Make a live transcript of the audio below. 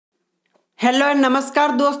Hello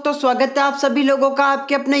नमस्कार दोस्तों, स्वागत है आप सभी लोगों का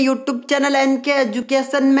आपके अपने यूट्यूब चैनल एनके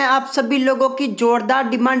एजुकेशन में। आप सभी लोगों की जोरदार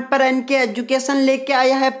डिमांड पर एनके एजुकेशन लेके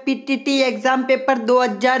आया है पीटीटी एग्जाम पेपर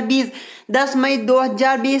 2020 10 मई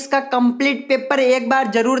 2020 का कंप्लीट पेपर एक बार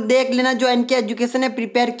जरूर देख लेना जो एनके एजुकेशन ने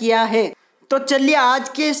प्रिपेयर किया है। तो चलिए आज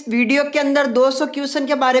के इस वीडियो के अंदर 200 क्वेश्चन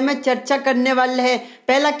के बारे में चर्चा करने वाले हैं।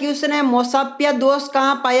 पहला क्वेश्चन है मोसापिया दोष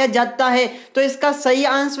कहाँ पाया जाता है, तो इसका सही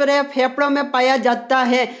आंसर है फेफड़ों में पाया जाता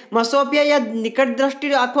है। मसोपिया या निकट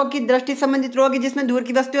दृष्टि आंखों की दृष्टि संबंधित रोग जिसमें दूर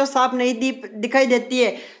की वस्तुएं साफ नहीं दिखाई देती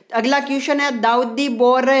है। अगला क्वेश्चन है दाऊदी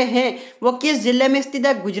बोल रहे हैं वो किस जिले में स्थित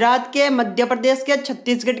है, गुजरात के, मध्य प्रदेश के,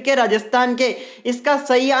 छत्तीसगढ़ के, राजस्थान के। इसका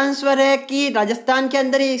सही आंसर है कि राजस्थान के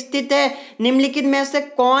अंदर ही स्थित है। निम्नलिखित में से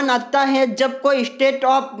कौन आता है जब कोई स्टेट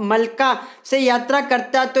ऑफ मलक्का से यात्रा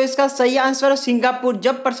करता है, तो इसका सही आंसर है सिंगापुर।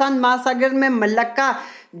 जब प्रशांत महासागर में मलक्का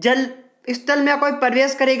जल स्थल में कोई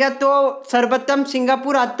प्रवेश करेगा तो सर्वप्रथम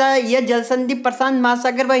सिंगापुर आता है। यह जल संधि प्रशांत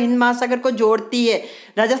महासागर व हिंद महासागर को जोड़ती है।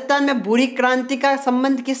 राजस्थान में भूरी क्रांति का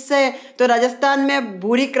संबंध किससे है, तो राजस्थान में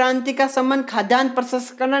भूरी क्रांति का संबंध खाद्यान्न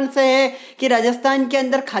प्रसंस्करण से है कि राजस्थान के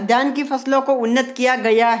अंदर खाद्यान्न की फसलों को उन्नत किया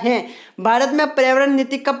गया है। भारत में पर्यावरण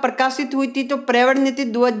नीति कब प्रकाशित हुई थी, तो पर्यावरण नीति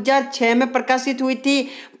 2006 में प्रकाशित हुई थी।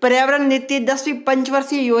 पर्यावरण नीति 10वीं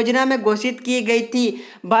पंचवर्षीय योजना में घोषित की गई थी।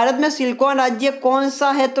 भारत में सिलिकॉन राज्य कौन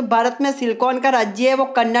सा है, तो भारत में सिलिकॉन का राज्य है वो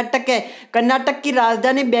कर्नाटक है। कर्नाटक की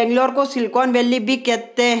राजधानी बेंगलोर को सिलिकॉन वैली भी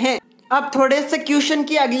कहते हैं। अब थोड़े से क्वेश्चन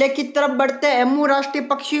की अगले की तरफ बढ़ते हैं। एमू राष्ट्रीय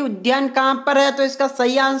पक्षी उद्यान कहाँ पर है, तो इसका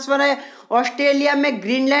सही आंसर है ऑस्ट्रेलिया में।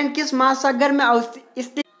 ग्रीनलैंड किस महासागर में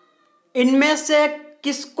स्थित, इनमें से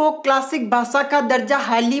किसको क्लासिक भाषा का दर्जा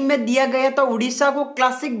हाल ही में दिया गया, तो उड़ीसा को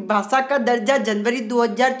क्लासिक भाषा का दर्जा जनवरी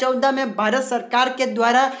 2014 में भारत सरकार के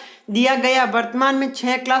द्वारा दिया गया। वर्तमान में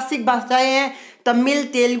 6 क्लासिक भाषाएं हैं, तमिल,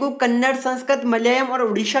 तेलुगु, कन्नड़, संस्कृत, मलयालम और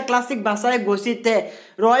उड़ीसा क्लासिक भाषाएं घोषित है।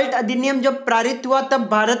 रॉयल्ट अधिनियम जब पारित हुआ तब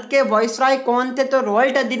भारत के वायसराय कौन थे, तो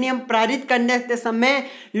रॉयल्ट अधिनियम पारित करने के समय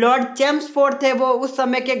लॉर्ड चेम्सफोर्ड थे, वो उस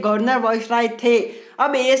समय के गवर्नर वायसराय थे।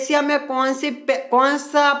 अब एशिया में कौन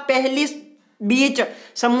सा पहली बीच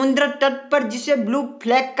समुद्र तट पर जिसे ब्लू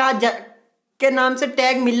फ्लैग के नाम से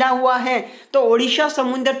टैग मिला हुआ है, तो ओडिशा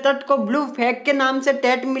समुद्र तट को ब्लू फ्लैग के नाम से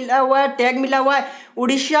टैग मिला हुआ है।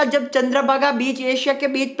 उड़ीसा जब चंद्रभागा बीच एशिया के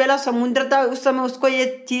बीच पहला समुद्र था उस समय उसको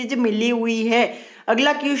ये चीज मिली हुई है।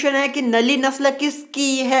 अगला क्वेश्चन है कि नली नस्ल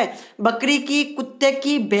किसकी है, बकरी की, कुत्ते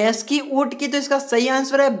की, भैंस की, ऊंट की, तो इसका सही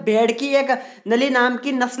आंसर है भेड़ की एक नली नाम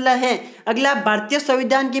की नस्ल है। अगला भारतीय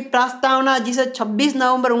संविधान की प्रस्तावना जिसे 26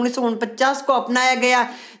 नवंबर 1949 को अपनाया गया,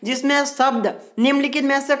 जिसमें शब्द निम्नलिखित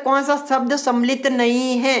में से कौन सा शब्द सम्मिलित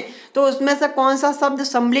नहीं है, तो उसमें से कौन सा शब्द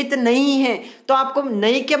सम्मिलित नहीं है, तो आपको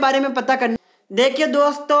नहीं के बारे में पता करना। देखिए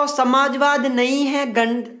दोस्तों, समाजवाद नहीं है,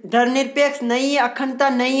 धर्मनिरपेक्ष नहीं है, अखंडता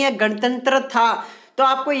नहीं है, गणतंत्र था। तो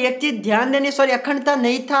आपको एक चीज ध्यान देनी, सॉरी अखंडता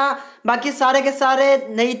नहीं था, बाकी सारे के सारे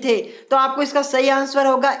नहीं थे। तो आपको इसका सही आंसर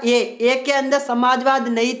होगा ए के अंदर समाजवाद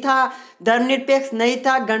नहीं था, धर्मनिरपेक्ष नहीं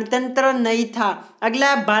था, गणतंत्र नहीं था। अगला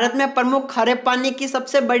है भारत में प्रमुख खारे पानी की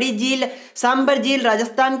सबसे बड़ी झील सांबर झील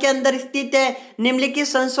राजस्थान के अंदर स्थित है। निम्नलिखित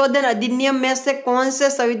संशोधन अधिनियम में से कौन से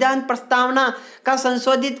संविधान प्रस्तावना का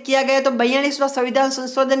संशोधित किया गया, तो 42वां संविधान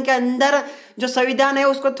संशोधन के अंदर जो संविधान है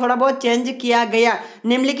उसको थोड़ा बहुत चेंज किया गया।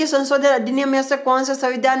 निम्नलिखित संशोधन अधिनियम में से कौन से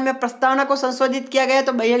संविधान में प्रस्तावना को संशोधित किया गया,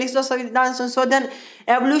 तो 42वां संविधान संशोधन।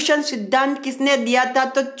 एवोल्यूशन सिद्धांत किसने दिया था,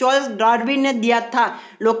 तो चार्ल्स डार्विन ने दिया था।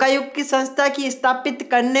 लोकायुक्त की संस्था की स्थापित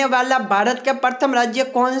करने वाला भारत का प्रथम राज्य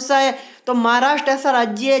कौन सा है, तो महाराष्ट्र ऐसा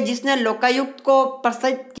राज्य है जिसने लोकायुक्त को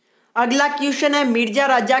प्रसारित। अगला क्वेश्चन है मिर्जा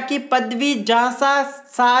राजा की पदवी जहां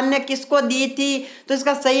शाह ने किसको दी थी, तो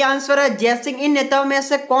इसका सही आंसर है जयसिंह। इन नेताओं में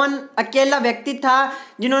से कौन अकेला व्यक्ति था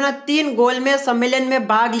जिन्होंने 3 गोलमेज सम्मेलन में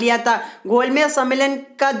भाग लिया था। गोलमेज सम्मेलन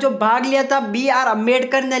का जो भाग लिया था BR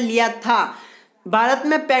अम्बेडकर ने लिया था। भारत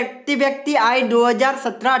में प्रति व्यक्ति आय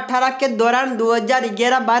 2017-18 के दौरान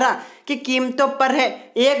 2011-12 की कीमतों पर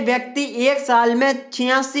है। एक व्यक्ति एक साल में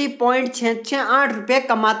 86.668 रुपये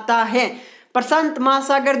कमाता है। प्रशांत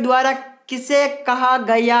महासागर द्वारा किसे कहा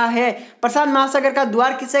गया है, प्रशांत महासागर का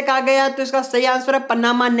द्वार किसे कहा गया, तो इसका सही आंसर है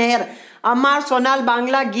पनामा नहर। अमर सोनाल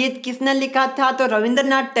बांग्ला गीत किसने लिखा था, तो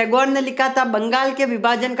रविंद्रनाथ टैगोर ने लिखा था। बंगाल के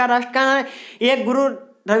विभाजन का राष्ट्रगान एक गुरु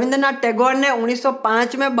रविंद्रनाथ टैगोर ने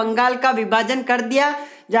 1905 में बंगाल का विभाजन कर दिया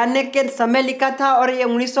जाने के समय लिखा था, और ये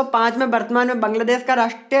 1905 में वर्तमान में बांग्लादेश का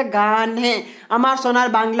राष्ट्रीय गान है अमर सोनार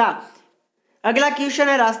बांग्ला। अगला क्वेश्चन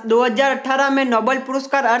है 2018 में नोबेल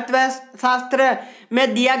पुरस्कार अर्थशास्त्र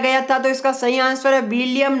में दिया गया था, तो इसका सही आंसर है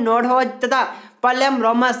विलियम नोरडहॉज तथा पलेम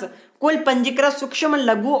रोमस। कुल पंजीकृत सूक्ष्म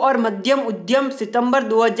लघु और मध्यम उद्यम सितंबर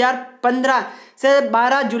 2015 से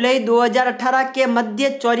 12 जुलाई 2018 के मध्य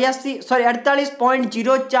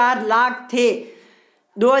 48.04 लाख थे।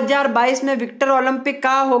 2022 में विक्टर ओलंपिक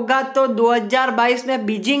कहाँ होगा? तो 2022 में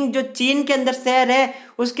बीजिंग जो चीन के अंदर शहर है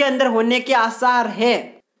उसके अंदर होने के आसार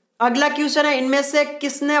है। अगला क्वेश्चन है, इनमें से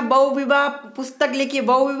किसने बहुविवाह पुस्तक लिखी?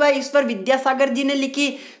 बहुविवाह ईश्वर विद्यासागर जी ने लिखी।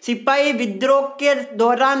 सिपाही विद्रोह के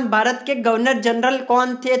दौरान भारत के गवर्नर जनरल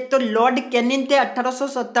कौन थे? तो लॉर्ड कैनिंग थे।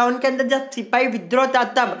 1857 के अंदर जब सिपाही विद्रोह था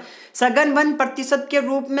तब सघन वन प्रतिशत के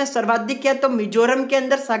रूप में सर्वाधिक है तो मिजोरम के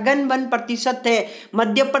अंदर सघन वन प्रतिशत है।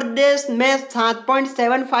 मध्य प्रदेश में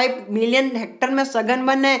 7.75 मिलियन हेक्टेयर में सघन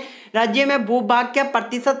वन है। राज्य में भूभाग के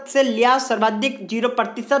प्रतिशत से लिया सर्वाधिक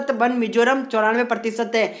 0% वन मिजोरम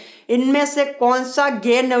 94% है। इनमें से कौन सा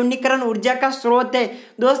गैर नवीनीकरण ऊर्जा का स्रोत है?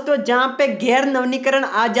 दोस्तों जहाँ पे गैर नवीनीकरण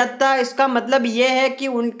आ जाता है इसका मतलब यह है कि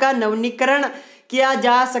उनका नवीनीकरण किया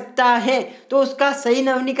जा सकता है, तो उसका सही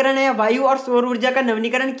नवीनीकरण है वायु और सौर ऊर्जा का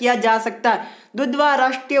नवीनीकरण किया जा सकता है। दुधवा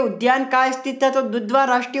राष्ट्रीय उद्यान कहाँ स्थित है? तो दुधवा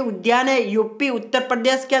राष्ट्रीय उद्यान है यूपी उत्तर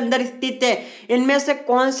प्रदेश के अंदर स्थित है। इनमें से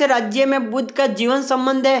कौन से राज्य में बुद्ध का जीवन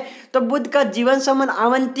संबंध है? तो बुद्ध का जीवन संबंध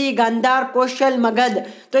अवंती, गांधार, कौशल, मगध।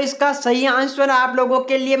 तो इसका सही आंसर आप लोगों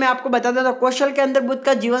के लिए मैं आपको बता देता हूँ, कौशल के अंदर बुद्ध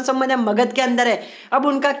का जीवन संबंध है, मगध के अंदर है। अब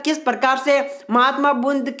उनका किस प्रकार से महात्मा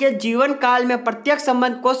बुद्ध के जीवन काल में प्रत्यक्ष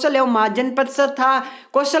संबंध कौशल एवं महाजनपद से था।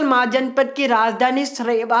 कौशल महाजनपद की राजधानी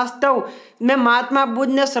श्रीवास्तव में महात्मा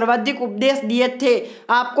बुद्ध ने सर्वाधिक उपदेश दिए थे।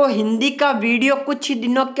 आपको हिंदी का वीडियो कुछ ही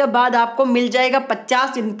दिनों के बाद आपको मिल जाएगा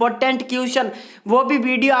 50 इंपॉर्टेंट क्वेश्चन, वो भी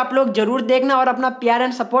वीडियो आप लोग जरूर देखना और अपना प्यार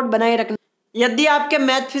एंड सपोर्ट बनाए रखना। यदि आपके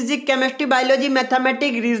math, physics, chemistry, biology,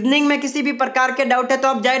 mathematics, reasoning में किसी भी प्रकार के डाउट है तो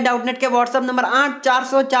आप जाए डाउटनेट के व्हाट्सएप नंबर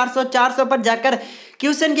 8400 पर जाकर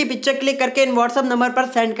क्वेश्चन की पिक्चर क्लिक करके इन व्हाट्सएप नंबर पर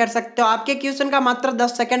सेंड कर सकते हो। आपके क्वेश्चन का मात्र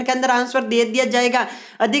 10 सेकंड के अंदर आंसर दे दिया जाएगा।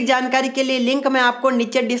 अधिक जानकारी के लिए लिंक मैं आपको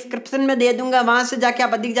नीचे डिस्क्रिप्शन में दे दूंगा, वहां से जाके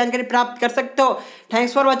आप अधिक जानकारी प्राप्त कर सकते हो।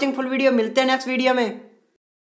 Thanks for watching full video. मिलते हैं नेक्स्ट वीडियो में।